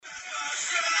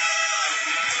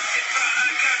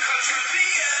Good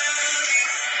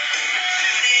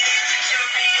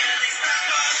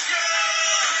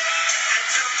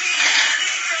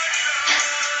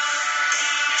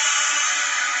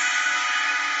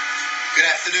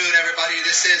afternoon, everybody.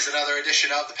 This is another edition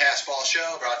of the Passball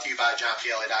Show, brought to you by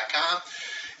JohnPLA.com,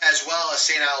 as well as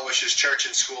St. Aloysius Church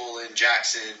and School in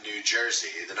Jackson, New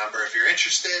Jersey. The number, if you're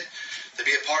interested to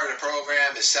be a part of the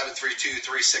program, is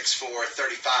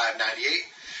 732-364-3598.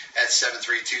 That's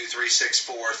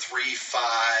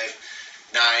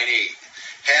 732-364-3598.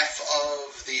 Half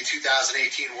of the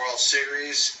 2018 World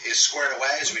Series is squared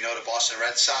away. As we know, the Boston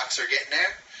Red Sox are getting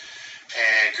there.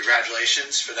 And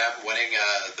congratulations for them winning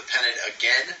the pennant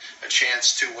again, a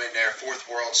chance to win their fourth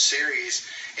World Series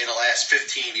in the last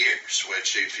 15 years,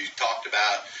 which if you talked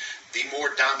about the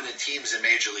more dominant teams in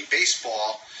Major League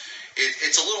Baseball,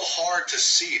 it's a little hard to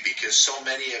see because so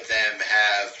many of them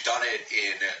have done it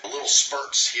in little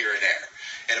spurts here and there.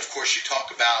 And, of course, you talk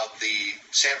about the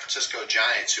San Francisco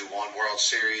Giants who won World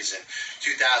Series in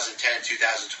 2010,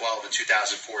 2012, and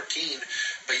 2014.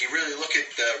 But you really look at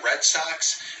the Red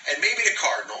Sox and maybe the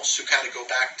Cardinals, who kind of go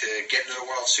back to getting to the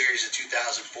World Series in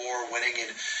 2004, winning in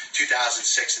 2006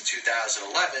 and 2011.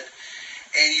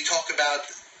 And you talk about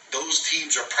those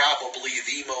teams are probably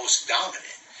the most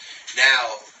dominant.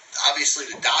 Now, obviously,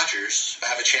 the Dodgers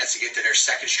have a chance to get to their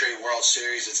second straight World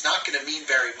Series. It's not going to mean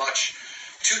very much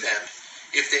to them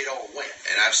if they don't win.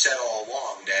 And I've said all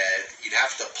along that you'd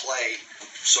have to play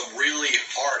some really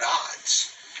hard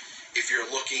odds if you're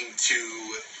looking to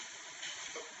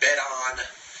bet on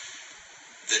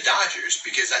the Dodgers,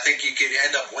 because I think you could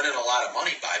end up winning a lot of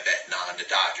money by betting on the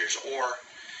Dodgers. Or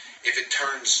if it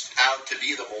turns out to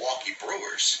be the Milwaukee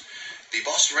Brewers, the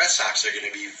Boston Red Sox are going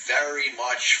to be very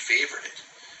much favored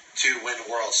to win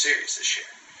the World Series this year.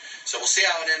 So we'll see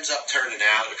how it ends up turning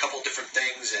out. A couple different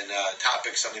things and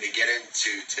topics I'm going to get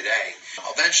into today.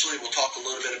 Eventually, we'll talk a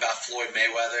little bit about Floyd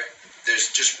Mayweather. There's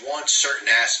just one certain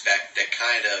aspect that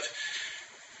kind of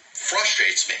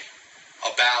frustrates me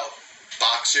about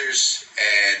boxers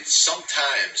and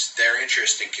sometimes their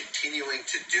interest in continuing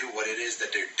to do what it is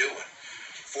that they're doing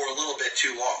for a little bit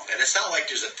too long. And it's not like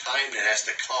there's a time that has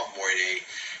to come where they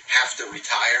have to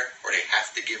retire or they have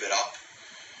to give it up.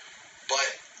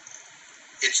 But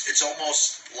it's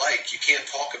almost like you can't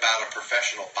talk about a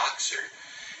professional boxer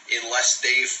unless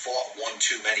they've fought one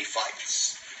too many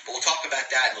fights. But we'll talk about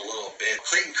that in a little bit.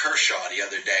 Clayton Kershaw the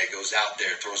other day goes out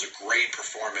there, throws a great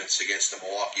performance against the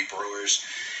Milwaukee Brewers.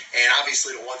 And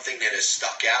obviously the one thing that has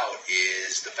stuck out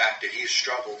is the fact that he's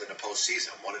struggled in the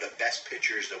postseason. One of the best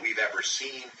pitchers that we've ever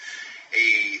seen,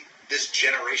 this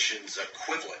generation's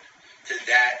equivalent to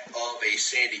that of a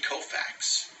Sandy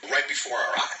Koufax, right before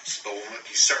our eyes. But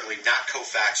he's certainly not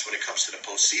Koufax when it comes to the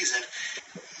postseason.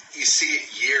 You see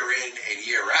it year in and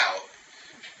year out.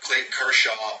 Clayton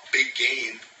Kershaw, big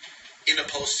game in the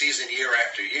postseason year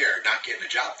after year, not getting the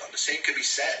job done. The same could be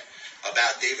said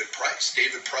about David Price.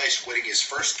 David Price winning his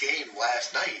first game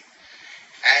last night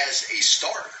as a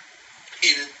starter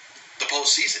in the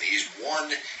postseason. He's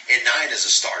 1-9 as a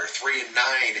starter,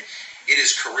 3-9 in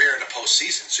his career in the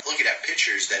postseason. So looking at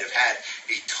pitchers that have had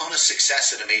a ton of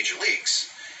success in the major leagues,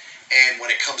 and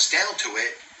when it comes down to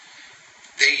it,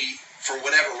 they, for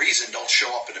whatever reason, don't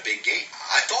show up in a big game.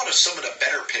 I thought of some of the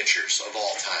better pitchers of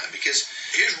all time, because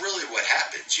here's really what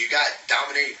happens. You got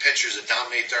dominating pitchers that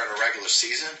dominate during the regular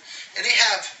season, and they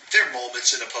have their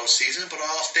moments in the postseason, but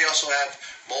they also have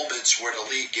moments where the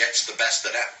league gets the best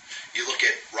of them. You look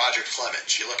at Roger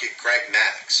Clemens, you look at Greg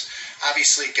Maddux,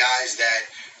 obviously guys that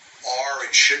are and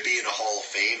should be in the Hall of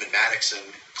Fame, in Maddux and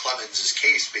Clemens'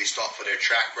 case, based off of their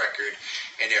track record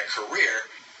and their career.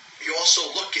 You also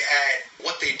look at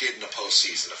what they did in the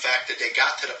postseason, the fact that they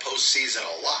got to the postseason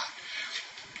a lot.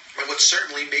 And what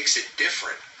certainly makes it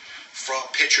different from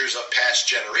pitchers of past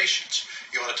generations.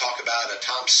 You want to talk about a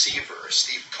Tom Seaver, a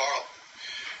Steve Carlton,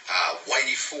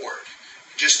 Whitey Ford,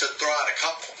 just to throw out a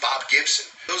couple, Bob Gibson.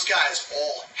 Those guys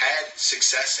all had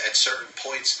success at certain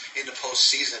points in the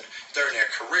postseason during their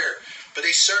career, but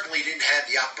they certainly didn't have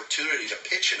the opportunity to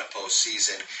pitch in a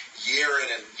postseason year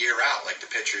in and year out like the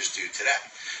pitchers do today.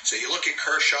 So you look at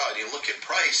Kershaw and you look at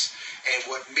Price, and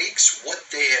what makes what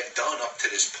they have done up to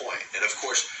this point, and of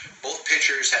course, both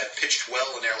pitchers have pitched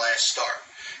well in their last start.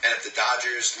 And if the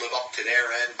Dodgers live up to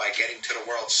their end by getting to the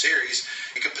World Series,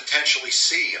 you could potentially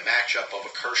see a matchup of a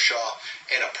Kershaw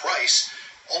and a Price,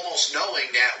 almost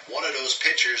knowing that one of those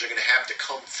pitchers are going to have to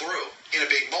come through in a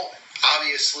big moment.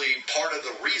 Obviously, part of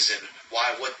the reason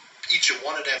why what each of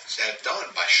one of them have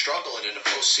done by struggling in the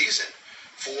postseason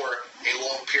for a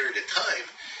long period of time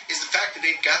is the fact that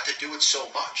they've got to do it so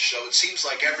much. So it seems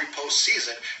like every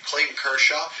postseason, Clayton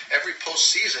Kershaw, every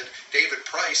postseason, David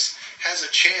Price has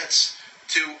a chance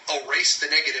to erase the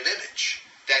negative image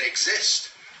that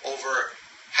exists over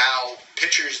how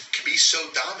pitchers can be so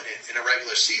dominant in a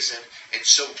regular season and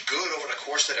so good over the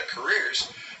course of their careers,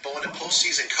 but when the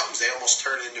postseason comes, they almost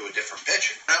turn into a different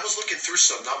pitcher. And I was looking through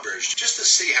some numbers just to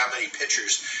see how many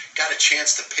pitchers got a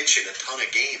chance to pitch in a ton of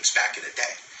games back in the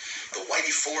day. The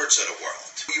Whitey Fords of the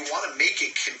world. You want to make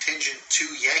it contingent to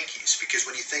Yankees, because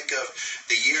when you think of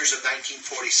the years of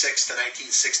 1946 to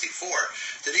 1964,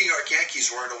 the New York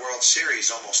Yankees were in the World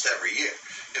Series almost every year.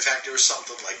 In fact, there was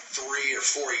something like 3 or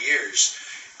 4 years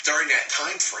during that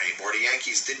time frame where the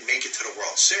Yankees didn't make it to the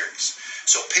World Series.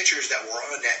 So pitchers that were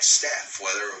on that staff,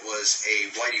 whether it was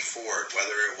a Whitey Ford,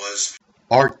 whether it was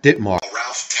Art Ditmar,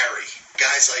 Ralph Terry,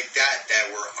 guys like that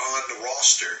that were on the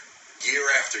roster year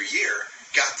after year,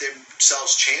 got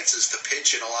themselves chances to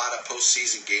pitch in a lot of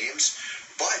postseason games,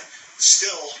 but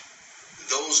still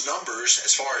those numbers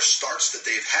as far as starts that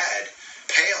they've had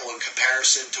pale in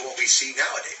comparison to what we see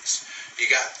nowadays.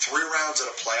 You got 3 rounds of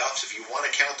the playoffs. If you want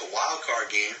to count the wild card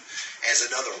game as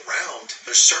another round,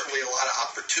 there's certainly a lot of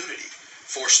opportunity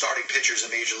for starting pitchers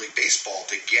in Major League Baseball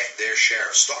to get their share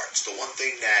of starts. The one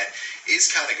thing that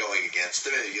is kind of going against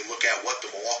them, you look at what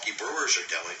the Milwaukee Brewers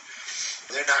are doing,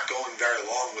 they're not going very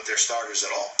long with their starters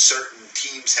at all. Certain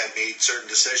teams have made certain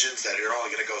decisions that are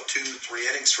only going to go 2-3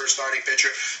 innings for a starting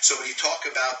pitcher. So when you talk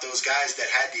about those guys that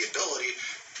had the ability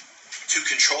to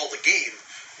control the game,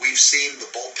 we've seen the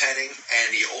bullpenning and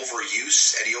the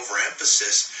overuse and the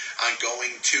overemphasis on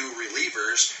going to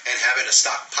relievers and having a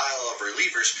stockpile of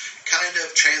relievers kind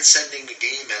of transcending the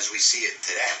game as we see it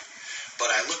today.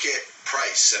 But I look at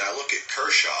Price and I look at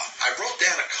Kershaw. I wrote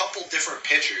down a couple different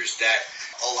pitchers that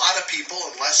a lot of people,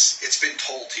 unless it's been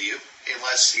told to you,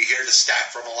 unless you hear the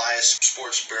stat from Elias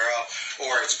Sports Bureau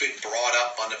or it's been brought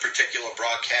up on the particular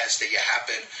broadcast that you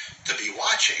happen to be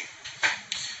watching,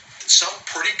 some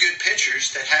pretty good pitchers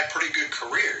that had pretty good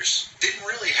careers didn't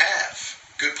really have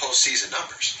good postseason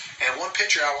numbers. And one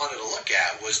pitcher I wanted to look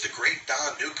at was the great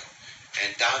Don Newcomb.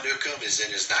 And Don Newcomb is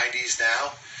in his 90s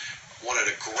now, one of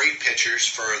the great pitchers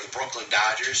for the Brooklyn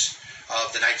Dodgers of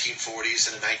the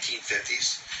 1940s and the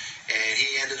 1950s. And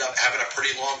he ended up having a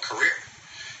pretty long career.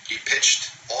 He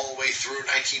pitched all the way through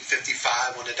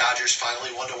 1955 when the Dodgers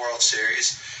finally won the World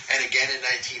Series, and again in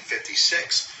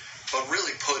 1956, but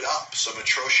really put up some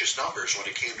atrocious numbers when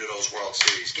it came to those World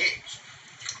Series games.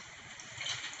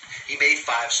 He made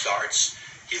 5 starts.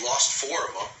 He lost 4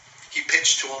 of them. He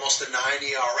pitched to almost a 9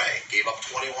 ERA, gave up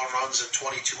 21 runs in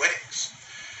 22 innings.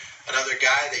 Another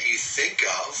guy that you think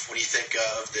of when you think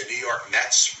of the New York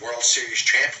Mets World Series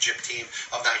championship team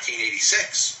of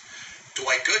 1986,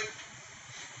 Dwight Gooden.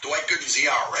 Dwight Gooden's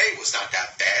ERA was not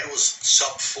that bad. It was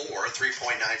sub-4,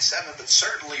 3.97, but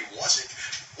certainly wasn't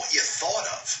what you thought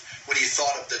of when you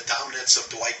thought of the dominance of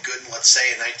Dwight Gooden, let's say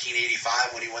in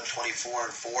 1985 when he went 24-4,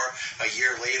 a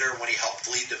year later when he helped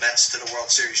lead the Mets to the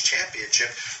World Series championship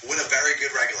with a very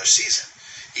good regular season.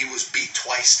 He was beat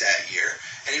twice that year,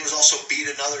 and he was also beat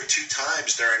another 2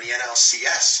 times during the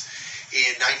NLCS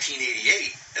in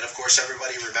 1988. And, of course,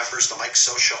 everybody remembers the Mike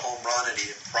Scioscia home run and the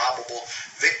improbable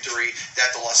victory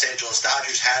that the Los Angeles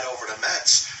Dodgers had over the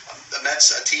Mets. The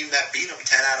Mets, a team that beat them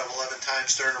 10 out of 11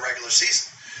 times during the regular season.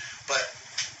 But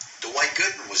Dwight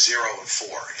Gooden was 0-4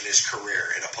 in his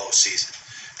career in a postseason.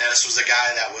 Now, this was a guy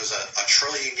that was a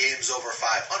trillion games over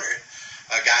 500.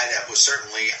 A guy that was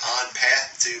certainly on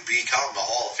path to become a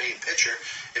Hall of Fame pitcher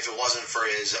if it wasn't for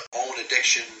his own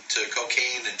addiction to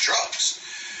cocaine and drugs.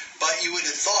 But you would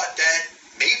have thought that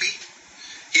maybe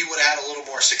he would have had a little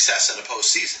more success in the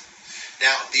postseason.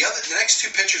 Now, the next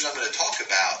 2 pitchers I'm going to talk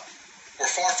about were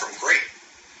far from great.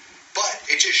 But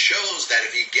it just shows that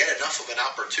if you get enough of an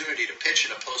opportunity to pitch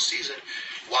in a postseason,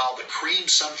 while the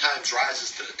cream sometimes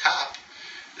rises to the top,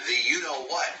 the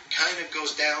you-know-what kind of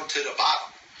goes down to the bottom.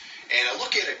 And I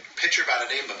look at a pitcher by the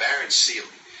name of Aaron Sele.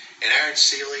 And Aaron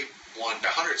Sele won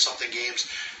 100-something games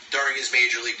during his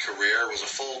major league career, was a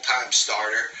full-time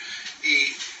starter.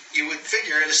 You would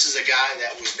figure this is a guy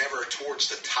that was never towards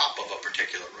the top of a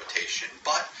particular rotation,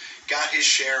 but got his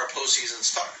share of postseason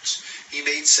starts. He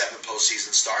made 7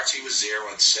 postseason starts. He was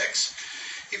 0-6.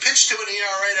 He pitched to an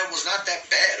ERA that was not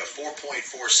that bad, of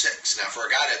 4.46. Now, for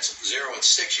a guy that's 0-6,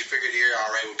 you figure the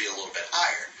ERA would be a little bit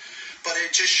higher. But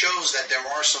it just shows that there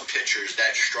are some pitchers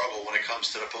that struggle when it comes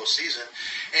to the postseason.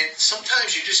 And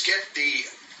sometimes you just get the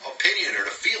opinion or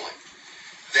the feeling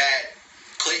that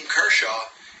Clayton Kershaw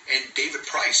and David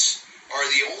Price are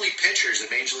the only pitchers in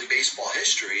Major League Baseball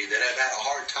history that have had a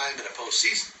hard time in the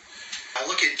postseason. I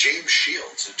look at James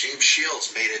Shields, and James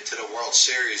Shields made it to the World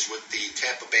Series with the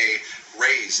Tampa Bay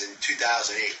Rays in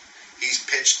 2008. He's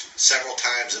pitched several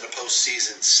times in the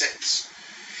postseason since.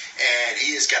 And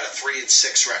he has got a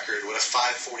 3-6 record with a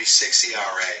 5.46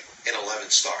 ERA in 11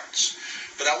 starts.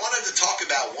 But I wanted to talk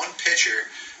about one pitcher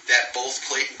that both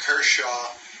Clayton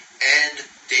Kershaw and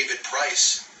David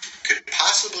Price could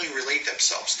possibly relate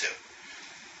themselves to.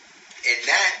 And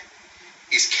that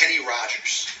is Kenny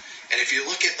Rogers. And if you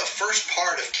look at the first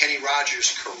part of Kenny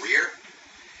Rogers' career,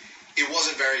 it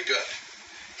wasn't very good.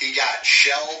 He got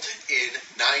shelled in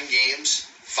 9 games,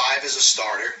 5 as a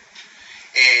starter,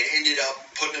 and ended up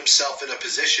putting himself in a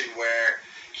position where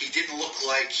he didn't look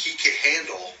like he could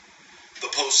handle the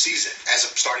postseason as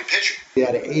a starting pitcher. He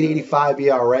had an 8.85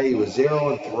 ERA. He was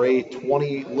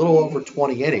 0-3, a little over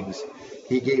 20 innings.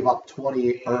 He gave up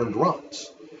 20 earned runs.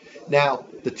 Now,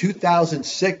 the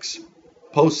 2006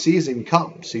 postseason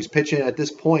comes. He's pitching at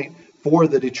this point for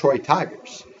the Detroit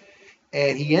Tigers.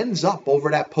 And he ends up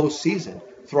over that postseason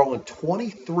throwing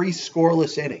 23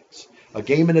 scoreless innings. A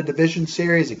game in a division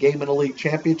series, a game in a league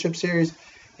championship series,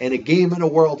 and a game in a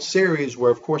World Series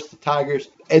where, of course, the Tigers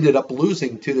ended up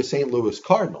losing to the St. Louis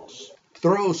Cardinals.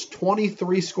 Throws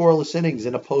 23 scoreless innings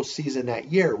in a postseason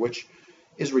that year, which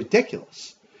is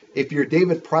ridiculous. If you're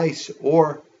David Price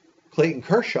or Clayton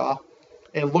Kershaw,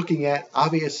 and looking at,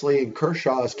 obviously, in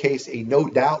Kershaw's case, a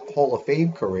no-doubt Hall of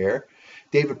Fame career,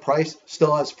 David Price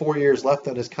still has 4 years left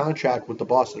on his contract with the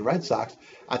Boston Red Sox.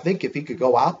 I think if he could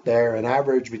go out there and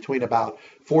average between about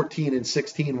 14 and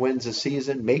 16 wins a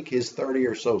season, make his 30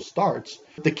 or so starts,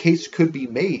 the case could be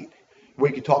made.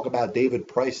 We could talk about David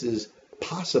Price's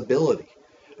possibility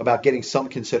about getting some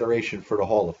consideration for the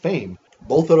Hall of Fame.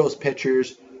 Both of those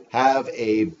pitchers have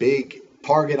a big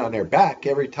target on their back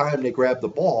every time they grab the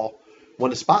ball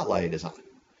when the spotlight is on.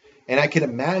 And I can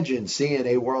imagine seeing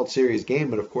a World Series game,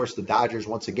 but of course the Dodgers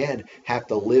once again have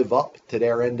to live up to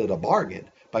their end of the bargain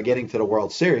by getting to the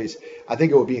World Series. I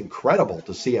think it would be incredible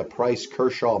to see a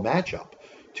Price-Kershaw matchup.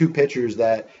 Two pitchers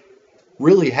that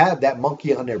really have that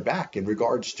monkey on their back in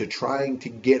regards to trying to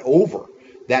get over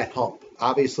that hump.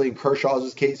 Obviously in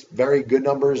Kershaw's case, very good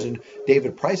numbers in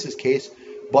David Price's case,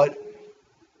 but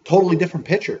totally different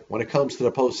pitcher when it comes to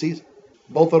the postseason.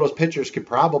 Both of those pitchers could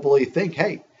probably think,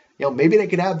 hey, maybe they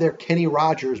could have their Kenny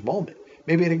Rogers moment.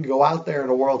 Maybe they can go out there in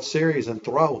a World Series and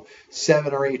throw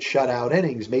 7 or 8 shutout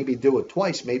innings, maybe do it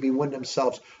twice, maybe win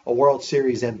themselves a World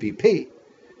Series MVP.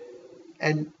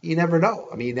 And you never know.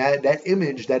 I mean, that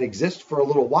image that exists for a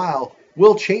little while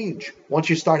will change once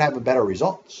you start having better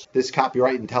results. This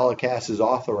copyright and telecast is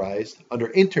authorized under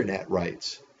internet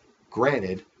rights,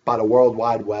 granted by the World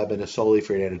Wide Web and is solely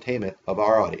for the entertainment of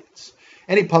our audience.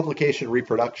 Any publication,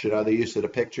 reproduction, or other use of the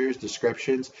pictures,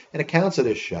 descriptions, and accounts of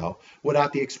this show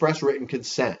without the express written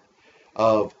consent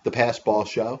of the Past Ball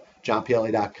Show,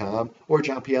 JohnPielli.com, or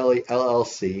John Pielli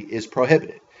LLC is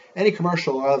prohibited. Any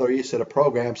commercial or other use of the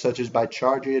program, such as by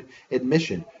charging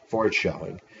admission for its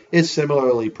showing, is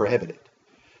similarly prohibited.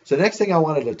 So the next thing I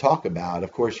wanted to talk about,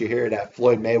 of course, you hear that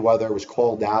Floyd Mayweather was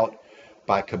called out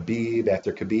by Khabib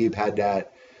after Khabib had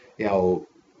that,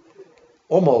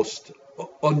 almost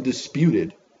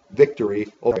undisputed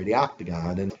victory over the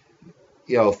octagon. And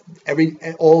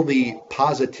all the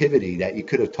positivity that you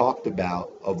could have talked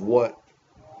about of what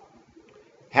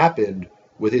happened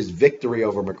with his victory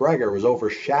over McGregor was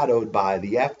overshadowed by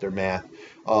the aftermath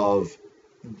of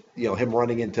him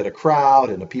running into the crowd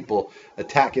and the people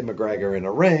attacking McGregor in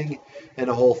a ring and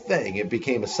the whole thing. It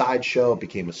became a sideshow. It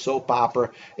became a soap opera.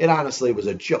 It honestly was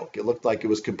a joke. It looked like it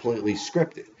was completely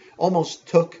scripted. Almost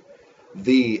took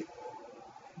the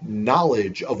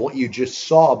knowledge of what you just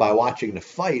saw by watching the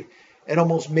fight and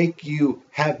almost make you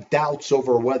have doubts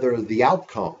over whether the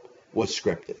outcome was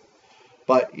scripted.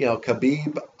 But,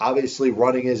 Khabib obviously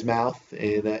running his mouth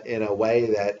in a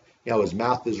way that, his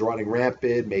mouth is running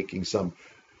rampant, making some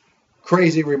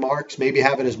crazy remarks, maybe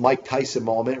having his Mike Tyson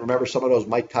moment. Remember some of those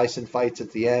Mike Tyson fights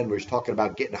at the end where he's talking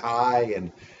about getting high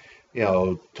and,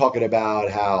 talking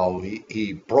about how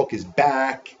he broke his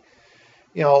back,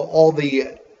 all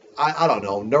the I don't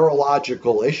know,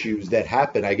 neurological issues that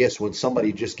happen, I guess, when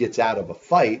somebody just gets out of a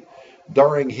fight.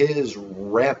 During his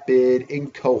rapid,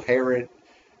 incoherent,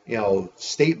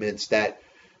 statements that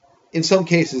in some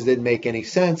cases didn't make any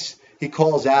sense, he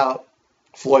calls out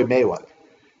Floyd Mayweather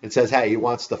and says, hey, he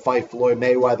wants to fight Floyd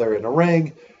Mayweather in a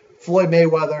ring. Floyd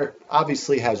Mayweather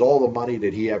obviously has all the money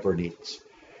that he ever needs.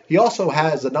 He also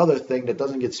has another thing that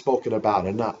doesn't get spoken about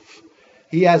enough.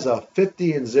 He has a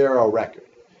 50-0 record.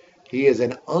 He is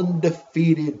an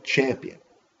undefeated champion.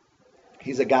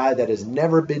 He's a guy that has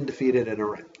never been defeated in a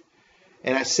ring.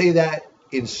 And I say that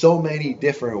in so many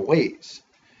different ways.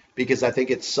 because I think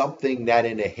it's something that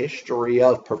in the history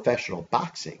of professional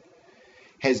boxing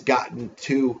has gotten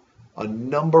to a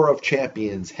number of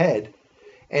champions' head,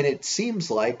 and it seems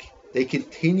like they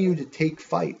continue to take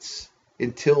fights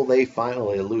until they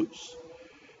finally lose.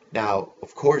 Now,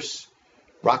 of course,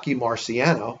 Rocky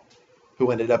Marciano,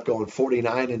 who ended up going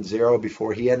 49-0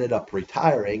 before he ended up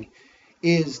retiring,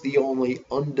 is the only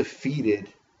undefeated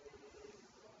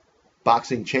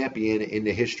boxing champion in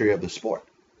the history of the sport.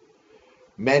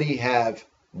 Many have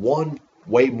won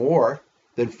way more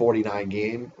than 49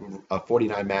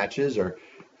 matches or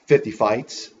 50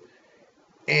 fights,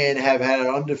 and have had an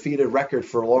undefeated record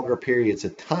for longer periods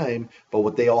of time, but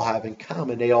what they all have in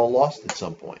common, they all lost at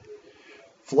some point.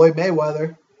 Floyd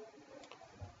Mayweather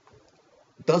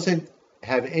doesn't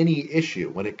have any issue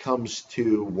when it comes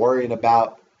to worrying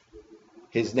about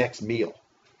his next meal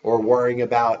or worrying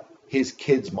about his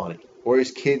kids' money or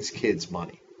his kids'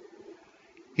 money.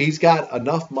 He's got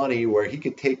enough money where he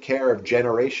could take care of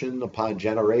generation upon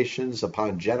generations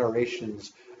upon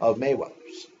generations of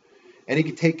Mayweathers. And he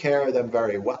could take care of them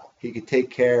very well. He could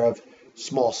take care of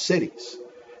small cities.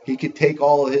 He could take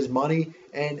all of his money,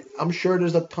 and I'm sure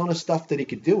there's a ton of stuff that he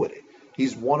could do with it.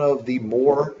 He's one of the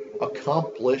more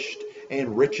accomplished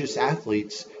and richest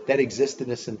athletes that exist in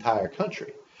this entire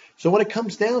country. So when it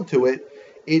comes down to it,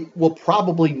 it will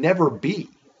probably never be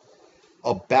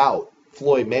about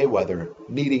Floyd Mayweather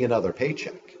needing another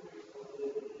paycheck.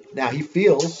 Now, he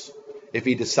feels if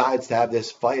he decides to have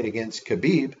this fight against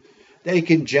Khabib, that he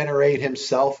can generate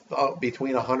himself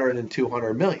between 100 and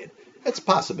 200 million. That's a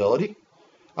possibility.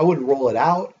 I wouldn't rule it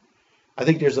out. I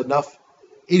think there's enough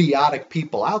idiotic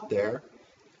people out there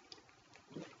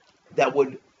that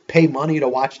would pay money to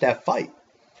watch that fight.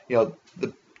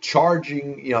 The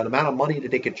charging, the amount of money that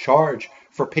they could charge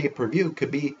for pay-per-view could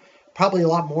be probably a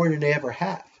lot more than they ever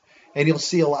have. And you'll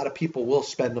see a lot of people will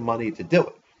spend the money to do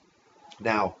it.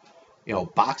 Now,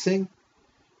 boxing,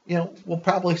 we'll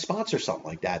probably sponsor something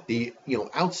like that. The,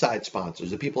 outside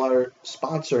sponsors, the people that are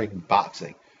sponsoring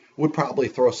boxing would probably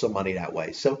throw some money that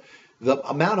way. So the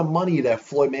amount of money that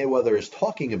Floyd Mayweather is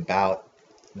talking about,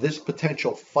 this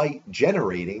potential fight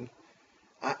generating,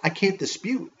 I can't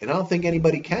dispute. And I don't think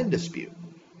anybody can dispute.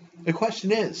 The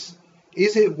question is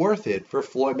it worth it for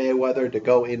Floyd Mayweather to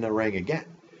go in the ring again?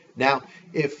 Now,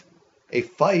 if a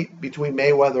fight between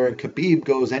Mayweather and Khabib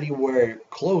goes anywhere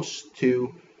close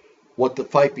to what the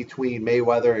fight between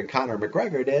Mayweather and Conor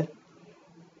McGregor did,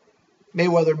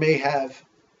 Mayweather may have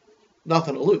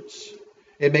nothing to lose.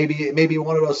 It may be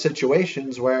one of those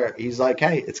situations where he's like,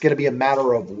 hey, it's going to be a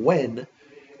matter of when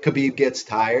Khabib gets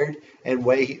tired and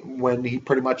when he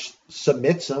pretty much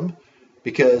submits him,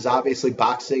 because obviously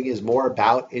boxing is more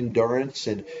about endurance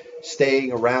and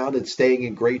staying around and staying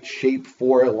in great shape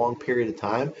for a long period of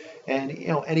time. And,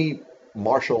 any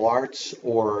martial arts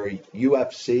or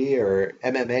UFC or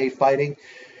MMA fighting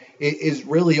is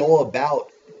really all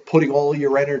about putting all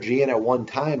your energy in at one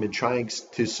time and trying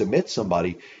to submit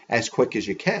somebody as quick as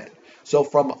you can. So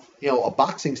from, a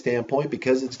boxing standpoint,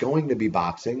 because it's going to be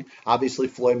boxing, obviously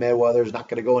Floyd Mayweather is not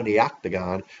going to go in the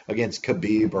octagon against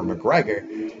Khabib or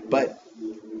McGregor, but,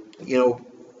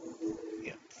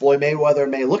 Floyd Mayweather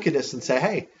may look at this and say,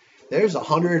 hey, there's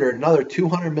 $100 or another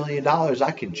 $200 million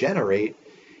I can generate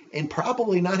and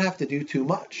probably not have to do too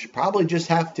much. Probably just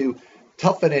have to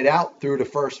toughen it out through the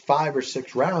first 5 or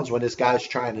 6 rounds when this guy's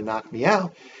trying to knock me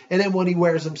out. And then when he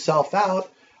wears himself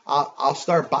out, I'll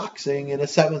start boxing in the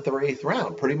 7th or 8th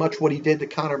round, pretty much what he did to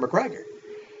Conor McGregor.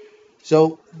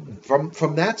 So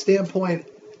from that standpoint,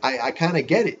 I kind of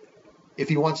get it if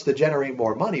he wants to generate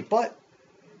more money, but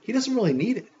he doesn't really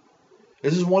need it.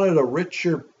 This is one of the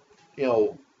richer,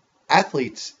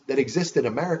 athletes that exist in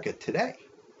America today.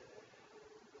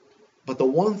 But the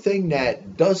one thing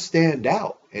that does stand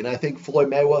out, and I think Floyd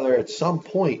Mayweather at some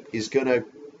point is going to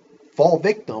fall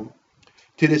victim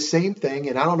to the same thing,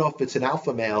 and I don't know if it's an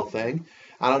alpha male thing.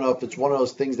 I don't know if it's one of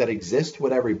those things that exist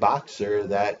with every boxer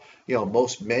that,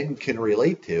 most men can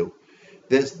relate to.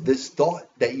 This thought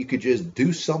that you could just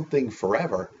do something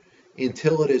forever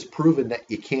until it is proven that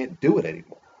you can't do it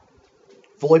anymore.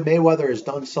 Floyd Mayweather has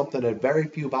done something that very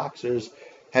few boxers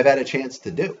have had a chance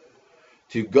to do,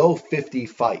 to go 50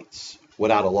 fights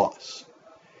without a loss.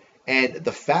 And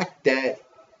the fact that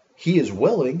he is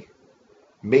willing,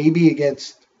 maybe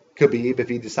against Khabib if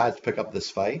he decides to pick up this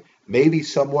fight, maybe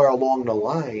somewhere along the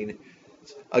line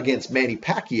against Manny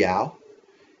Pacquiao,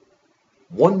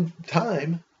 one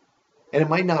time, and it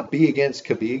might not be against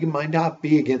Khabib, it might not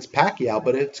be against Pacquiao,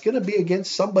 but it's going to be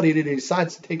against somebody that he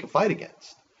decides to take a fight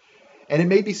against. And it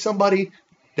may be somebody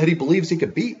that he believes he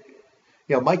could beat.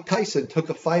 Mike Tyson took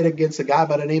a fight against a guy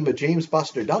by the name of James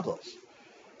Buster Douglas.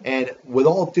 And with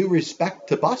all due respect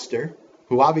to Buster,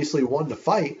 who obviously won the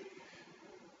fight,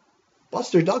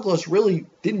 Buster Douglas really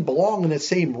didn't belong in the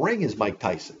same ring as Mike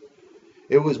Tyson.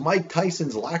 It was Mike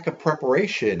Tyson's lack of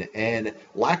preparation and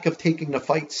lack of taking the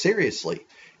fight seriously.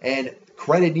 And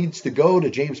credit needs to go to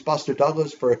James Buster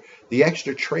Douglas for the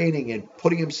extra training and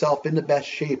putting himself in the best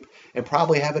shape and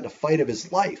probably having the fight of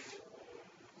his life.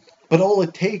 But all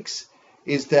it takes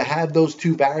is to have those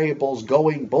two variables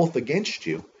going both against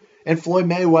you, and Floyd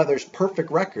Mayweather's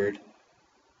perfect record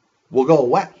will go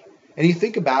away. And you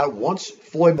think about it, once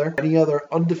Floyd or any other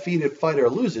undefeated fighter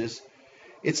loses,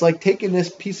 it's like taking this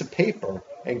piece of paper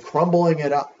and crumbling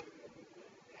it up.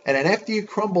 And then after you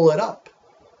crumble it up,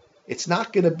 it's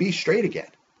not going to be straight again.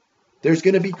 There's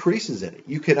going to be creases in it.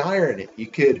 You can iron it. You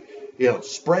could,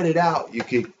 spread it out. You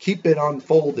could keep it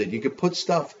unfolded. You could put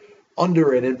stuff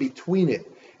under it and between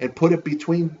it and put it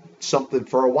between something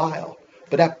for a while.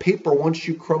 But that paper, once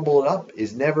you crumble it up,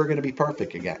 is never going to be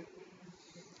perfect again.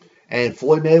 And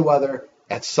Floyd Mayweather,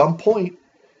 at some point,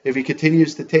 if he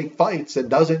continues to take fights and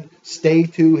doesn't stay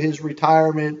to his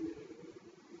retirement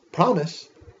promise,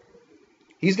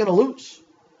 he's going to lose.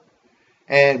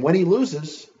 And when he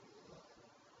loses,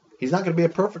 he's not going to be a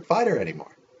perfect fighter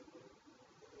anymore.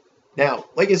 Now,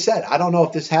 like I said, I don't know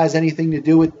if this has anything to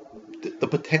do with the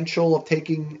potential of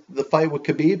taking the fight with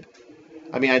Khabib.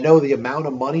 I mean, I know the amount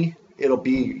of money, it'll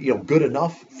be, good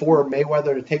enough for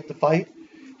Mayweather to take the fight.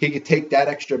 He could take that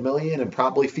extra $1 million and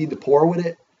probably feed the poor with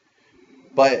it.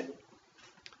 But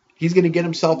he's going to get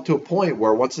himself to a point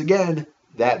where, once again,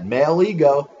 that male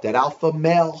ego, that alpha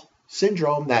male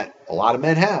syndrome that a lot of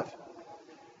men have,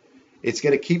 it's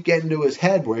going to keep getting to his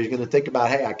head where he's going to think about,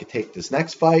 hey, I could take this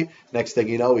next fight. Next thing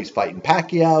you know, he's fighting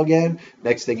Pacquiao again.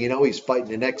 Next thing you know, he's fighting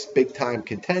the next big-time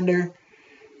contender.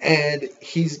 And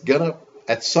he's going to,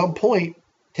 at some point,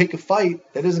 take a fight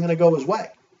that isn't going to go his way.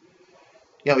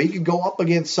 He could go up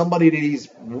against somebody that he's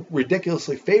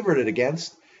ridiculously favored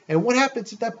against. And what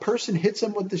happens if that person hits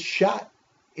him with this shot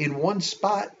in one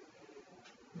spot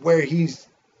where he's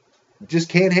just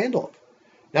can't handle it?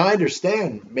 Now, I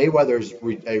understand Mayweather's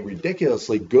a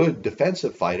ridiculously good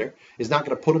defensive fighter, is not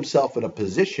going to put himself in a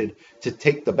position to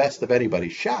take the best of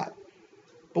anybody's shot.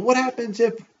 But what happens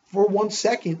if, for 1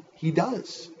 second, he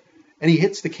does? And he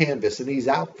hits the canvas and he's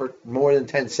out for more than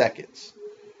 10 seconds.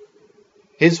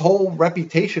 His whole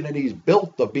reputation that he's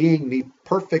built of being the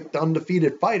perfect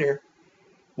undefeated fighter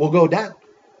will go down.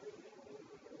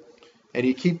 And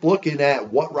you keep looking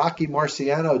at what Rocky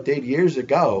Marciano did years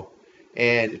ago,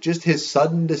 and just his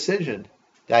sudden decision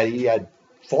that he had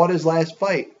fought his last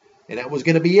fight, and that was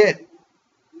going to be it.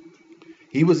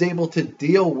 He was able to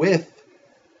deal with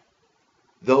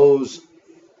those,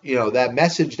 that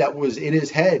message that was in his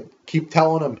head, keep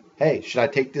telling him, hey, should I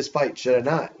take this fight? Should I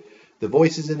not? The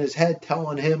voices in his head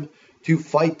telling him to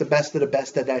fight the best of the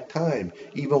best at that time,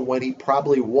 even when he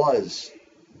probably was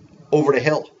over the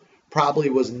hill, probably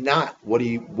was not what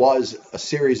he was a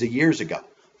series of years ago.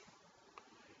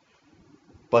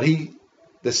 But he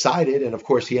decided, and of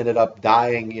course he ended up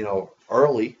dying,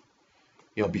 early,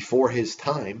 before his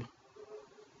time.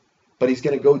 But he's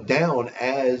going to go down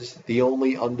as the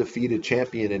only undefeated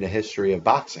champion in the history of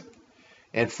boxing.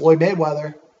 And Floyd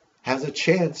Mayweather has a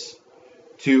chance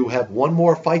to have won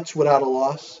more fights without a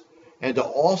loss and to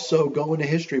also go into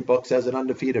history books as an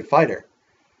undefeated fighter.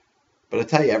 But I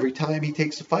tell you, every time he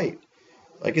takes a fight,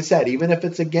 like I said, even if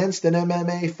it's against an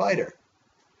MMA fighter,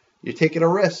 you're taking a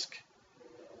risk.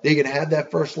 They're going to have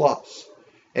that first loss.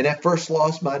 And that first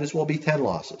loss might as well be 10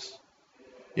 losses.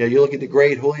 You look at the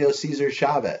great Julio Cesar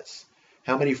Chavez,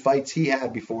 how many fights he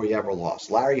had before he ever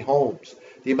lost. Larry Holmes,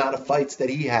 the amount of fights that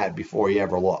he had before he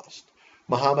ever lost.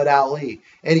 Muhammad Ali,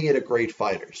 any of the great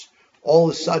fighters. All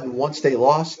of a sudden, once they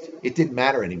lost, it didn't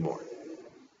matter anymore.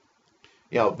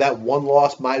 That one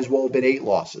loss might as well have been 8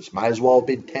 losses, might as well have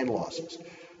been 10 losses,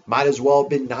 might as well have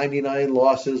been 99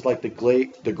 losses like the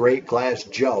great Glass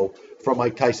Joe from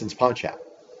Mike Tyson's Punch-Out.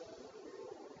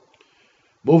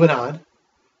 Moving on,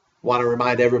 want to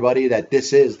remind everybody that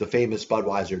this is the famous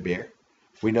Budweiser beer.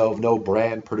 We know of no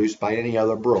brand produced by any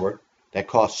other brewer that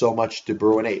costs so much to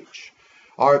brew and age.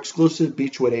 Our exclusive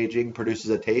Beechwood aging produces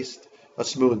a taste, a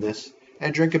smoothness,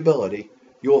 and drinkability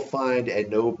you will find at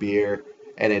no beer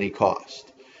at any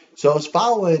cost. So I was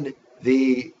following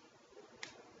the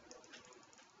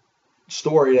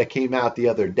story that came out the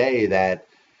other day that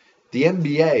the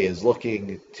NBA is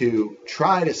looking to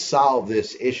try to solve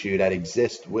this issue that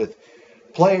exists with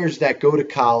players that go to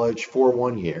college for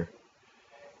 1 year.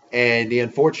 And the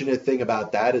unfortunate thing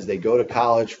about that is they go to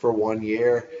college for 1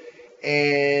 year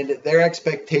and their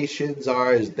expectations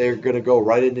are is they're going to go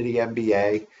right into the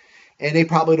NBA, and they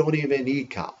probably don't even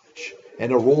need college.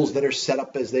 and the rules that are set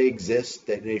up as they exist,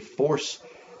 that they force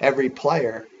every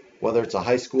player, whether it's a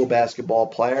high school basketball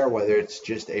player, whether it's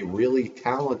just a really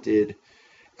talented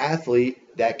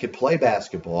athlete that could play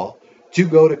basketball, to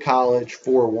go to college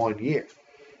for 1 year.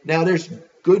 Now there's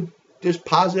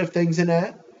positive things in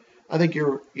that. I think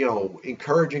you're,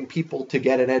 encouraging people to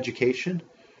get an education.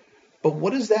 But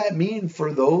what does that mean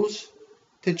for those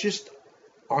that just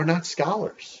are not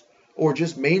scholars or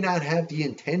just may not have the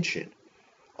intention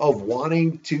of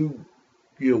wanting to,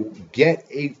 get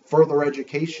a further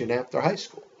education after high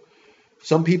school?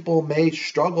 Some people may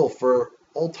struggle for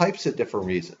all types of different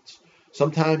reasons.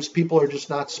 Sometimes people are just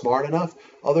not smart enough.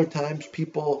 Other times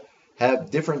people have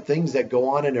different things that go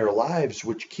on in their lives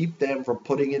which keep them from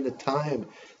putting in the time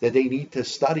that they need to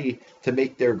study to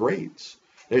make their grades.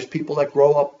 There's people that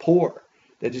grow up poor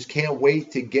that just can't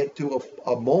wait to get to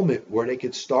a moment where they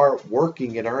could start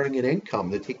working and earning an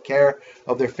income to take care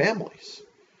of their families.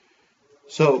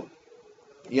 So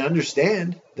you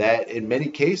understand that in many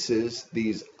cases,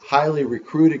 these highly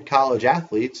recruited college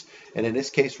athletes, and in this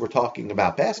case, we're talking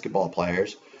about basketball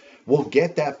players, will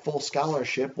get that full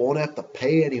scholarship, won't have to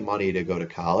pay any money to go to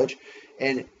college.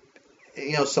 And,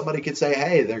 somebody could say,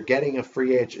 hey, they're getting a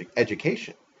free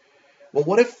education. Well,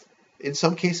 what if in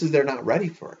some cases they're not ready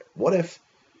for it? What if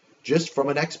just from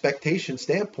an expectation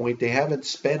standpoint, they haven't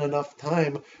spent enough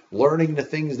time learning the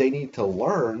things they need to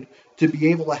learn to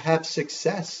be able to have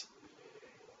success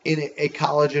in a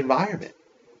college environment,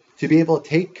 to be able to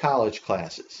take college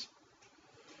classes?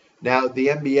 Now, the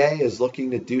NBA is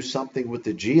looking to do something with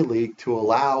the G League to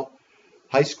allow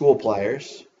high school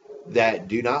players that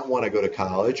do not want to go to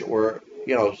college, or,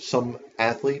 some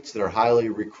athletes that are highly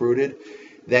recruited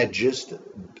that just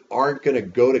aren't going to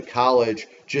go to college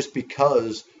just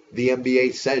because the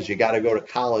NBA says you got to go to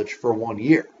college for 1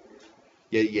 year.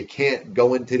 You can't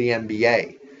go into the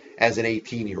NBA as an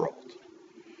 18-year-old.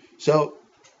 So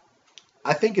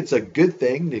I think it's a good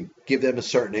thing to give them a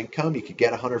certain income. You could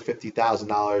get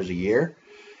 $150,000 a year.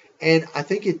 And I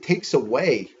think it takes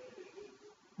away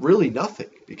really nothing,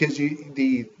 because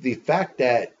the fact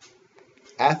that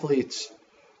athletes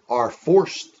are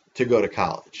forced to go to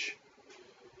college,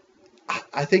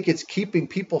 I think it's keeping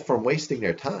people from wasting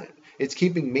their time. It's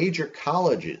keeping major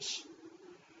colleges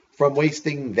from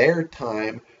wasting their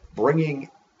time bringing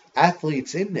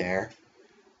athletes in there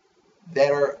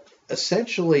that are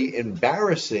essentially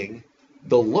embarrassing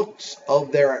the looks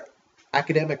of their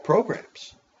academic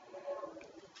programs.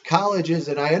 Colleges,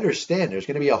 and I understand there's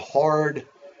going to be a hard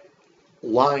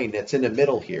line that's in the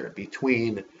middle here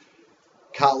between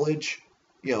college,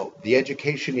 the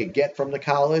education you get from the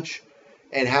college,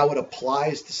 and how it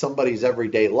applies to somebody's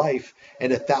everyday life,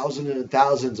 and the thousands and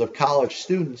thousands of college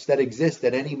students that exist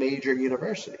at any major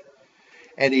university.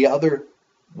 And the other,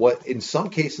 what in some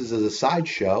cases is a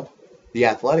sideshow, the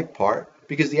athletic part,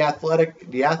 because the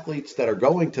athletes that are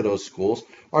going to those schools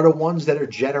are the ones that are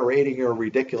generating a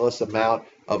ridiculous amount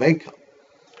of income.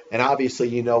 And obviously,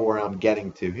 you know where I'm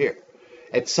getting to here.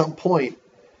 At some point,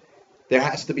 there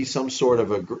has to be some sort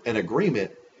of an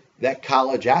agreement that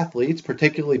college athletes,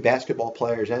 particularly basketball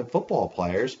players and football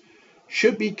players,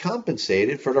 should be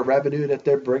compensated for the revenue that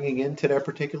they're bringing into their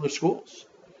particular schools.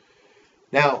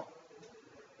 Now,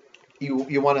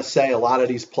 you want to say a lot of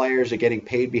these players are getting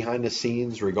paid behind the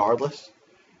scenes regardless.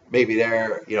 Maybe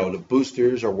they're, the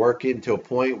boosters are working to a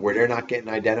point where they're not getting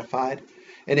identified.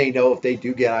 And they know if they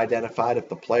do get identified, if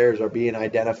the players are being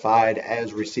identified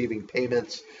as receiving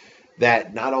payments,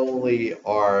 that not only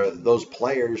are those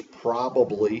players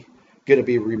probably going to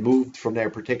be removed from their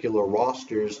particular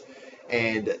rosters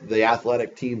and the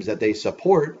athletic teams that they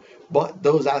support, but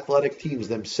those athletic teams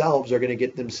themselves are going to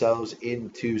get themselves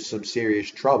into some serious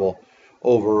trouble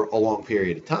over a long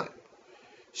period of time.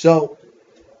 So,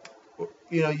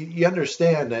 you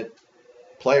understand that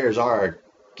players are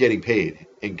getting paid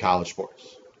in college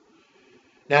sports.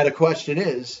 Now, the question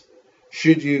is,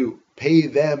 should you pay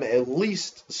them at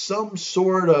least some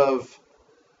sort of,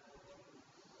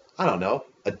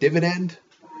 a dividend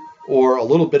or a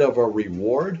little bit of a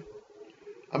reward?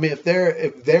 I mean, if they're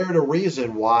the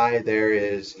reason why there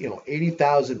is,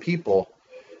 80,000 people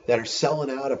that are selling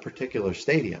out a particular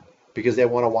stadium because they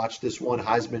want to watch this one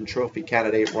Heisman Trophy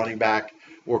candidate running back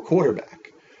or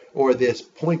quarterback, or this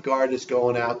point guard that's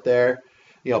going out there,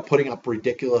 putting up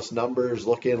ridiculous numbers,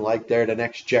 looking like they're the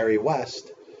next Jerry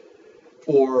West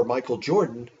or Michael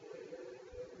Jordan,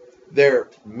 they're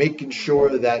making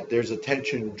sure that there's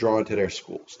attention drawn to their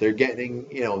schools. They're getting,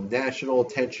 national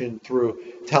attention through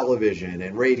television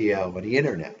and radio and the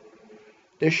internet.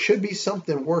 There should be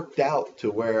something worked out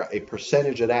to where a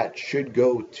percentage of that should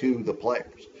go to the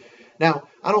players. Now,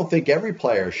 I don't think every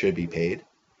player should be paid.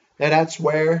 And that's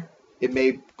where it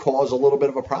may cause a little bit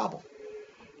of a problem.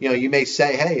 You may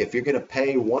say, hey, if you're going to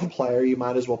pay one player, you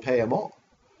might as well pay them all.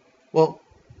 Well,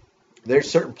 there's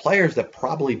certain players that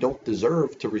probably don't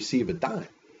deserve to receive a dime.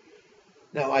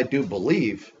 Now, I do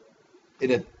believe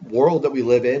in a world that we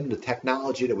live in, the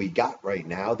technology that we got right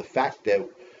now, the fact that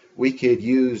we could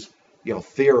use,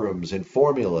 theorems and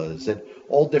formulas and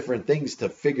all different things to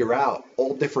figure out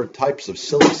all different types of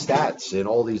silly stats in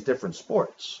all these different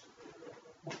sports.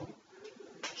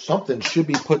 Something should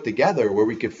be put together where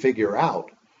we could figure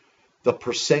out the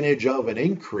percentage of an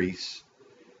increase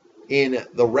in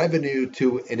the revenue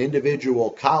to an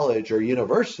individual college or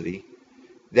university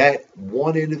that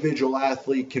one individual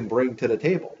athlete can bring to the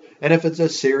table. And if it's a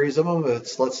series of them,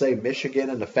 it's, let's say, Michigan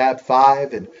and the Fab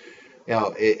Five, and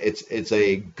it's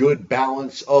a good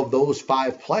balance of those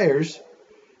 5 players,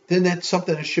 then that's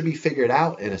something that should be figured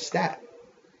out in a stat.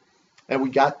 And we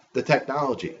got the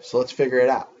technology, so let's figure it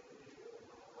out.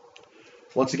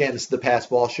 Once again, this is the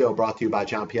Passball Show, brought to you by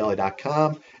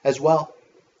JohnPielli.com, as well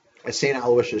as St.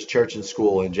 Aloysius Church and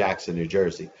School in Jackson, New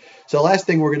Jersey. So last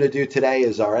thing we're going to do today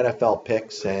is our NFL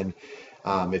picks, and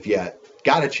if you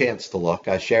got a chance to look,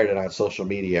 I shared it on social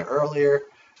media earlier.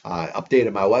 I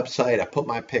updated my website. I put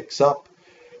my picks up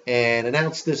and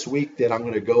announced this week that I'm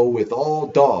going to go with all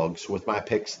dogs with my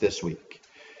picks this week.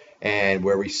 And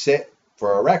where we sit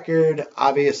for a record,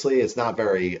 obviously, it's not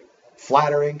very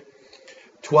flattering.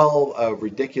 12 of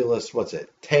ridiculous,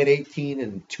 10, 18,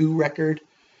 and 2 record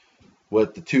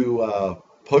with the 2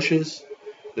 pushes.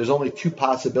 There's only 2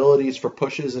 possibilities for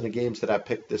pushes in the games that I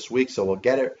picked this week, so we'll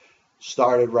get it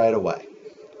started right away.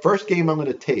 First game I'm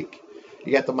going to take,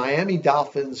 you got the Miami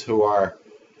Dolphins, who are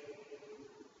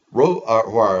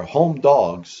home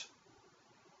dogs,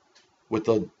 with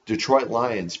the Detroit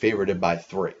Lions favored by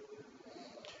 3.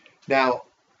 Now,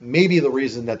 maybe the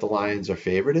reason that the Lions are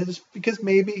favored is because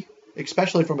maybe,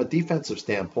 especially from a defensive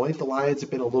standpoint, the Lions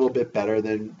have been a little bit better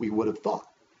than we would have thought.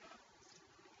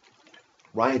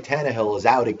 Ryan Tannehill is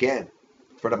out again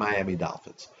for the Miami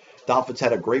Dolphins. Dolphins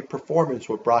had a great performance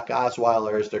with Brock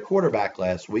Osweiler as their quarterback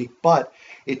last week, but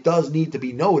it does need to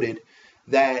be noted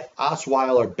that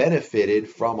Osweiler benefited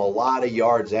from a lot of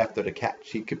yards after the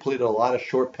catch. He completed a lot of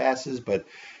short passes, but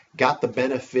got the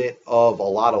benefit of a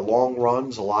lot of long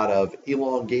runs, a lot of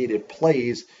elongated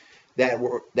plays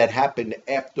that happened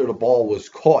after the ball was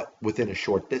caught within a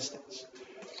short distance.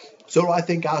 So do I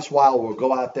think Osweiler will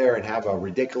go out there and have a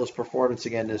ridiculous performance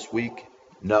again this week?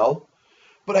 No.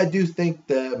 But I do think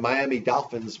the Miami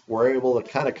Dolphins were able to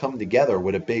kind of come together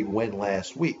with a big win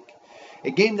last week.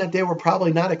 A game that they were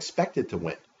probably not expected to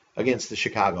win against the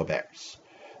Chicago Bears.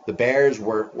 The Bears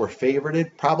were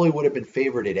favorited, probably would have been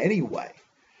favorited anyway,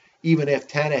 even if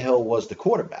Tannehill was the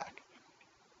quarterback.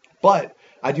 But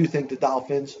I do think the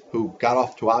Dolphins, who got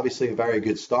off to obviously a very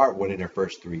good start, winning their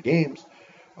first 3 games,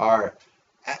 are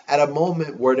at a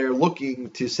moment where they're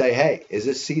looking to say, hey, is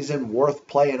this season worth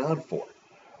playing on for?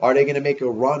 Are they going to make a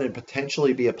run and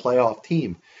potentially be a playoff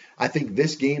team? I think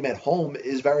this game at home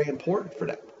is very important for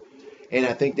them. And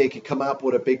I think they could come up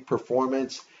with a big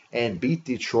performance and beat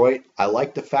Detroit. I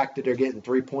like the fact that they're getting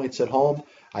 3 points at home.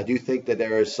 I do think that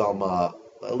there is some,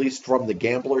 at least from the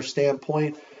gambler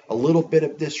standpoint, a little bit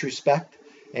of disrespect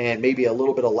and maybe a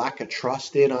little bit of lack of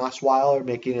trust in Osweiler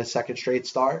making a second straight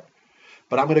start.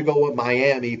 But I'm going to go with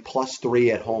Miami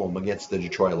 +3 at home against the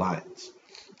Detroit Lions.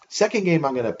 Second game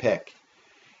I'm going to pick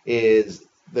is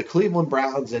the Cleveland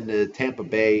Browns and the Tampa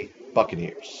Bay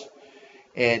Buccaneers.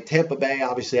 And Tampa Bay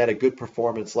obviously had a good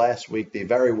performance last week. They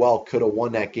very well could have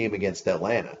won that game against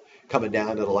Atlanta, coming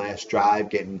down to the last drive,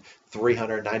 getting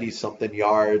 390-something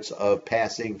yards of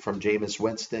passing from Jameis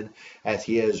Winston as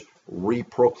he has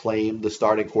reproclaimed the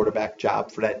starting quarterback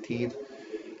job for that team.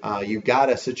 You've got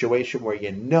a situation where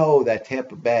you know that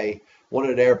Tampa Bay, one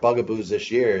of their bugaboos this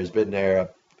year has been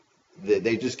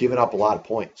they've just given up a lot of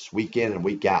points week in and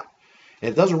week out.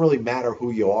 And it doesn't really matter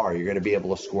who you are, you're going to be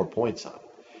able to score points on.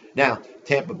 Now,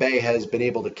 Tampa Bay has been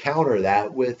able to counter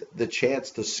that with the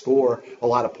chance to score a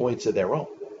lot of points of their own.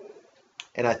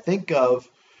 And I think of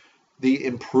the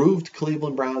improved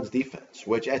Cleveland Browns defense,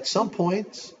 which at some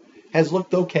points has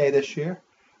looked okay this year.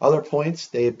 Other points,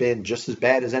 they have been just as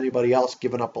bad as anybody else,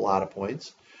 giving up a lot of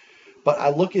points. But I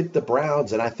look at the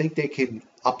Browns, and I think they can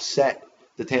upset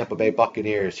the Tampa Bay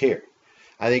Buccaneers here.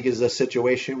 I think it's a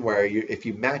situation where if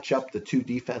you match up the two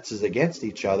defenses against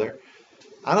each other,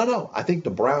 I don't know. I think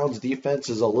the Browns defense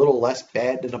is a little less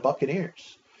bad than the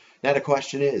Buccaneers. Now the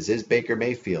question is Baker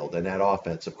Mayfield and that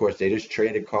offense? Of course, they just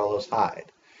traded Carlos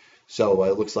Hyde. So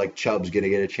it looks like Nick Chubb's going to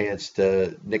get a chance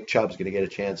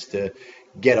to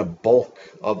get a bulk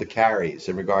of the carries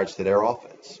in regards to their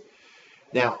offense.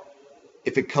 Now,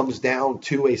 if it comes down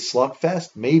to a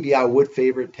slugfest, maybe I would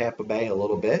favor Tampa Bay a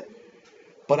little bit.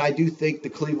 But I do think the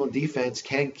Cleveland defense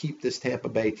can keep this Tampa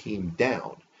Bay team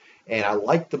down. And I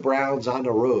like the Browns on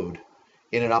the road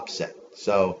in an upset.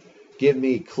 So give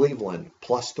me Cleveland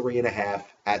plus 3.5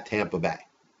 at Tampa Bay.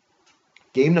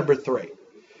 Game number 3.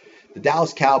 The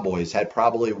Dallas Cowboys had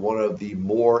probably one of the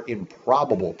more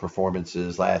improbable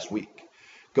performances last week,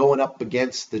 going up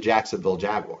against the Jacksonville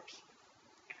Jaguars.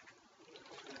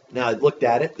 Now, I looked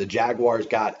at it. The Jaguars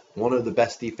got one of the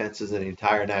best defenses in the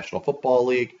entire National Football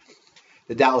League.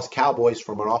 The Dallas Cowboys,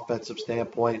 from an offensive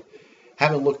standpoint,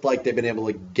 haven't looked like they've been able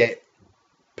to get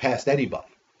past anybody.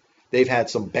 They've had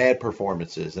some bad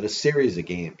performances in a series of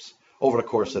games over the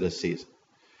course of this season.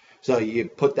 So you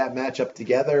put that matchup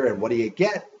together, and what do you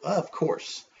get? Of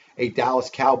course, a Dallas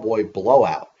Cowboy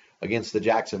blowout against the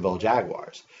Jacksonville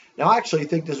Jaguars. Now, I actually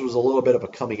think this was a little bit of a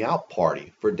coming out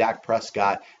party for Dak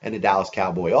Prescott and the Dallas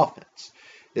Cowboy offense.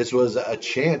 This was a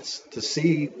chance to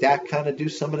see Dak kind of do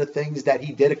some of the things that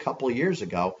he did a couple of years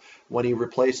ago when he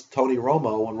replaced Tony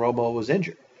Romo when Romo was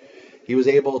injured. He was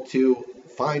able to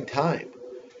find time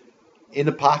in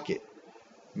the pocket,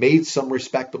 made some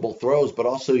respectable throws, but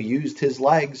also used his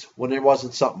legs when there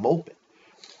wasn't something open.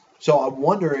 So I'm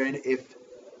wondering if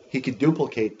he could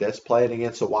duplicate this playing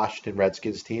against the Washington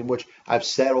Redskins team, which I've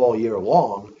said all year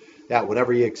long that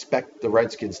whenever you expect the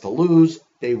Redskins to lose,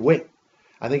 they win.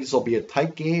 I think this will be a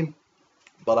tight game,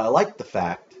 but I like the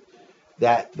fact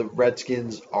that the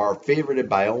Redskins are favored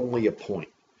by only a point.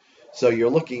 So you're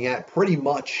looking at pretty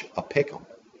much a pick 'em.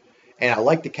 And I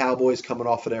like the Cowboys coming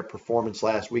off of their performance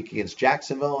last week against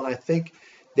Jacksonville, and I think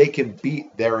they can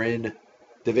beat their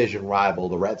in-division rival,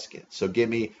 the Redskins. So give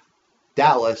me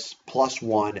Dallas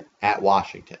 +1 at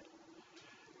Washington.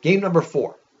 Game number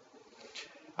 4.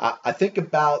 I think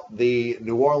about the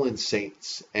New Orleans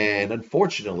Saints, and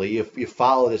unfortunately, if you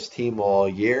follow this team all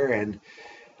year and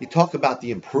you talk about the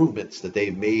improvements that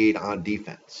they've made on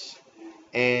defense,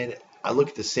 and I look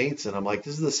at the Saints and I'm like,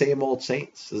 this is the same old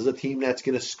Saints. This is a team that's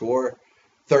going to score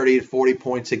 30 to 40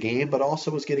 points a game, but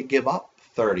also is going to give up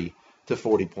 30 to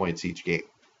 40 points each game.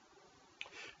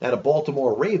 Now, the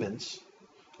Baltimore Ravens,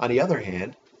 on the other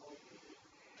hand,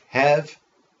 have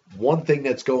one thing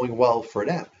that's going well for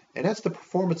them, and that's the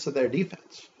performance of their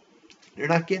defense. They're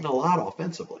not getting a lot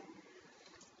offensively.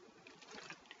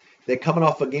 They're coming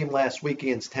off a game last week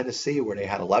against Tennessee where they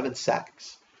had 11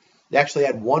 sacks. They actually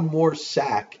had one more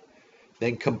sack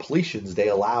than completions they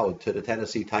allowed to the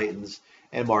Tennessee Titans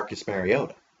and Marcus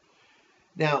Mariota.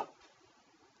 Now,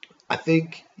 I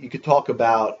think you could talk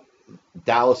about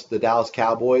the Dallas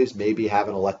Cowboys maybe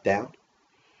having a letdown.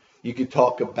 You could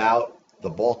talk about the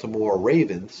Baltimore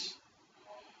Ravens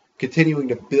continuing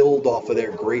to build off of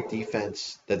their great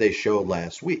defense that they showed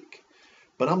last week.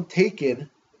 But I'm taking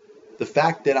the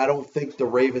fact that I don't think the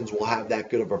Ravens will have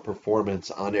that good of a performance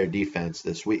on their defense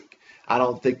this week. I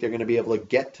don't think they're going to be able to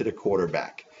get to the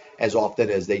quarterback as often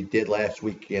as they did last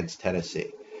week against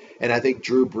Tennessee. And I think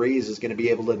Drew Brees is going to be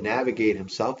able to navigate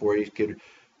himself where he could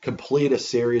complete a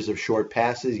series of short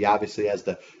passes. He obviously has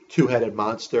the two-headed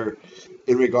monster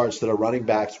in regards to the running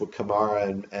backs with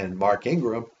Kamara and Mark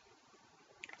Ingram.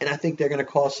 And I think they're going to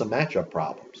cause some matchup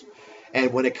problems.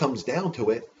 And when it comes down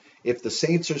to it, if the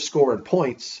Saints are scoring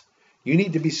points, you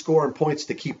need to be scoring points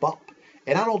to keep up.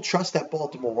 And I don't trust that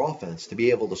Baltimore offense to be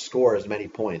able to score as many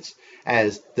points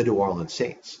as the New Orleans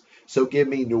Saints. So give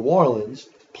me New Orleans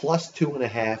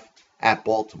 +2.5 at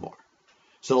Baltimore.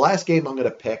 So the last game I'm going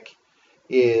to pick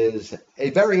is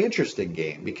a very interesting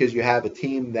game because you have a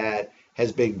team that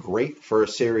has been great for a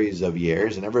series of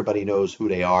years, and everybody knows who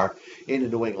they are in the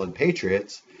New England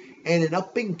Patriots, and an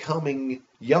up-and-coming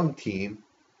young team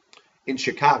in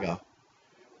Chicago,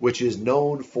 which is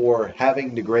known for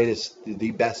having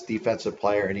the best defensive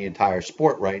player in the entire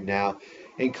sport right now,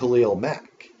 in Khalil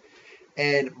Mack.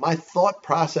 And my thought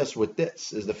process with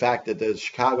this is the fact that the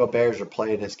Chicago Bears are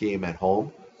playing this game at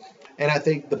home, and I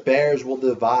think the Bears will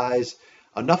devise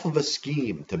enough of a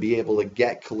scheme to be able to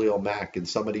get Khalil Mack and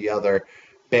some of the other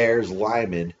Bears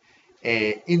linemen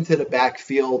into the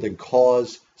backfield and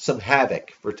cause some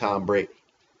havoc for Tom Brady.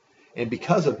 And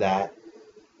because of that,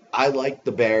 I like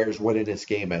the Bears winning this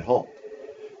game at home.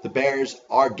 The Bears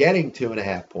are getting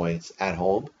 2.5 points at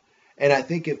home, and I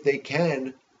think if they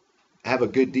can have a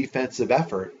good defensive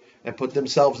effort and put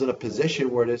themselves in a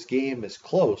position where this game is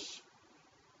close,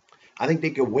 I think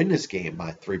they could win this game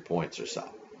by 3 points or so.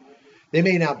 They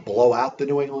may not blow out the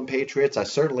New England Patriots. I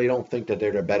certainly don't think that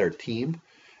they're the better team.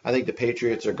 I think the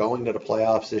Patriots are going to the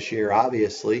playoffs this year,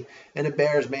 obviously, and the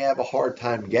Bears may have a hard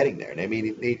time getting there. They may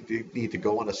need to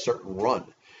go on a certain run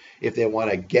if they want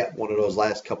to get one of those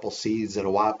last couple seeds and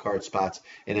a wild card spots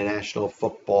in the National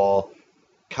Football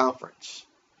Conference.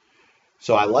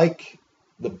 So I like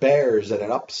the Bears at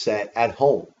an upset at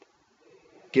home,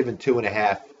 given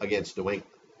 2.5 against New England.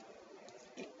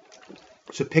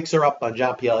 So picks are up on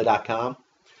JohnPLA.com.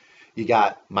 You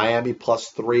got Miami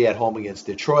 +3 at home against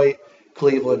Detroit,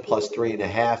 Cleveland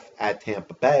 +3.5 at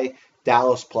Tampa Bay,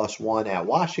 Dallas +1 at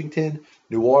Washington,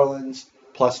 New Orleans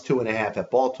 +2.5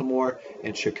 at Baltimore,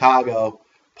 and Chicago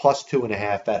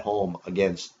 +2.5 at home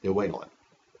against New England.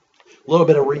 A little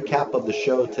bit of recap of the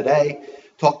show today.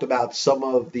 Talked about some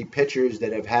of the pitchers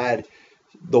that have had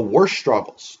the worst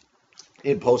struggles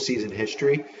in postseason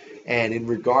history. And in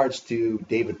regards to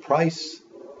David Price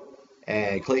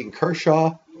and Clayton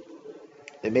Kershaw,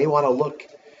 they may want to look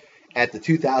at the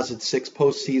 2006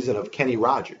 postseason of Kenny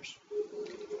Rogers,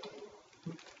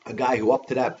 a guy who up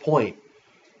to that point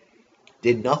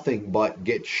did nothing but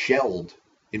get shelled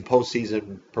in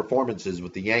postseason performances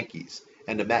with the Yankees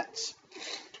and the Mets.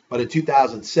 But in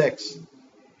 2006,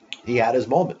 he had his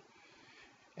moment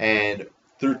and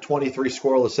threw 23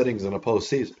 scoreless innings in a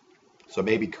postseason. So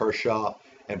maybe Kershaw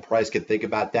and Price could think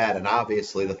about that. And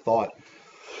obviously the thought,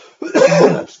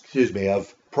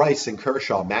 of Price and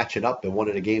Kershaw matching up in one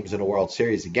of the games in the World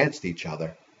Series against each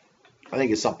other, I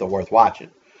think is something worth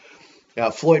watching. Now,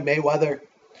 Floyd Mayweather,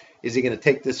 is he going to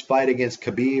take this fight against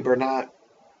Khabib or not?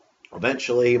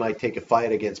 Eventually, he might take a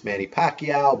fight against Manny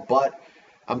Pacquiao, but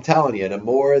I'm telling you, the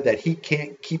more that he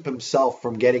can't keep himself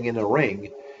from getting in the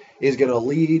ring is going to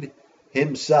lead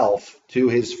himself to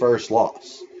his first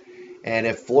loss. And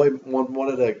if Floyd, one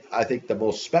of the, I think the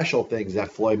most special things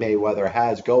that Floyd Mayweather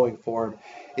has going for him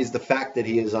is the fact that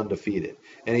he is undefeated.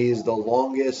 And he is the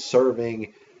longest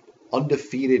serving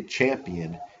undefeated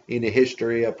champion in the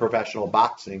history of professional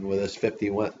boxing with his 50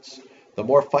 wins. The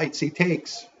more fights he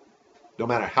takes, no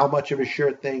matter how much of a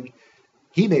sure thing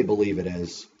he may believe it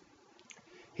is,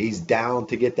 he's down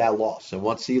to get that loss. And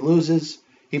once he loses,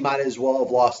 he might as well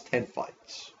have lost 10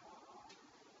 fights.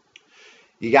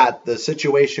 You got the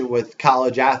situation with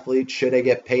college athletes. Should they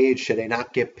get paid? Should they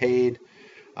not get paid?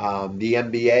 The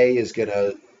NBA is going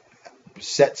to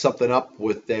set something up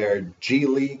with their G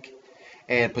League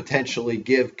and potentially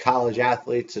give college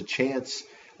athletes a chance,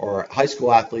 or high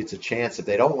school athletes a chance, if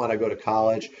they don't want to go to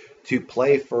college, to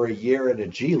play for a year in a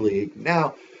G League.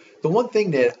 Now, the one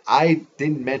thing that I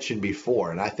didn't mention before,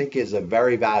 and I think is a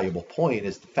very valuable point,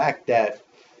 is the fact that,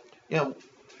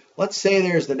 let's say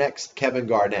there's the next Kevin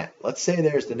Garnett. Let's say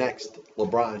there's the next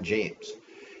LeBron James.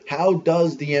 How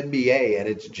does the NBA and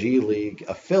its G League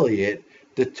affiliate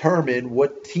determine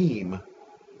what team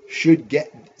should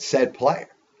get said player?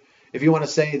 If you want to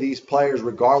say these players,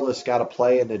 regardless, got to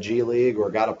play in the G League or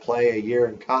got to play a year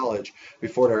in college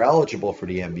before they're eligible for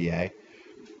the NBA,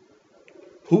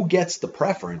 who gets the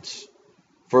preference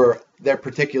for their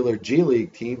particular G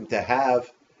League team to have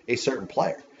a certain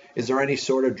player? Is there any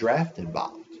sort of draft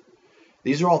involved?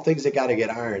 These are all things that got to get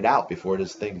ironed out before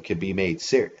this thing could be made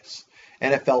serious.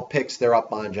 NFL picks, they're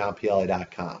up on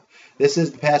JohnPLA.com. This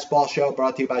is the Passball Show,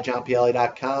 brought to you by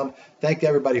JohnPLA.com. Thank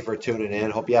everybody for tuning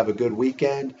in. Hope you have a good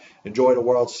weekend. Enjoy the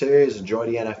World Series. Enjoy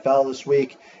the NFL this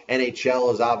week.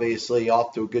 NHL is obviously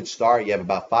off to a good start. You have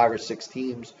about 5 or 6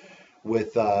 teams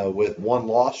with one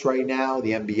loss right now.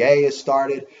 The NBA has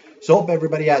started. So hope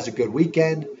everybody has a good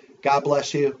weekend. God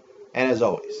bless you. And as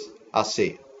always, I'll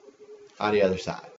see you on the other side.